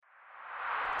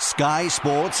Sky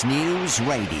Sports News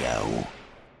Radio. I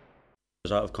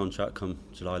was out of contract come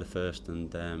July the 1st,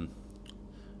 and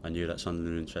I knew that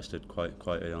Sunderland were interested quite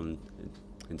early on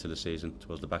into the season,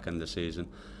 towards the back end of the season.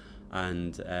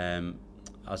 And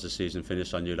as the season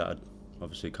finished, I knew that I'd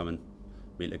obviously come and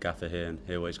meet the gaffer here and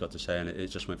hear what he's got to say, and it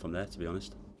just went from there, to be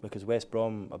honest. Because West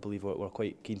Brom, I believe, were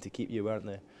quite keen to keep you, weren't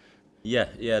they?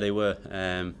 Yeah, they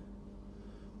were.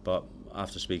 But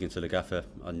after speaking to the gaffer,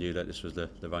 I knew that this was the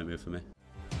right move for me.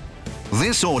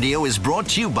 This audio is brought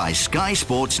to you by Sky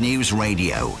Sports News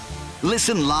Radio.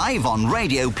 Listen live on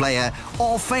Radio Player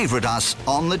or favourite us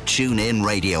on the TuneIn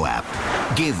Radio app.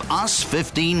 Give us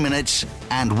 15 minutes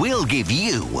and we'll give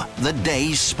you the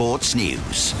day's sports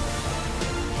news.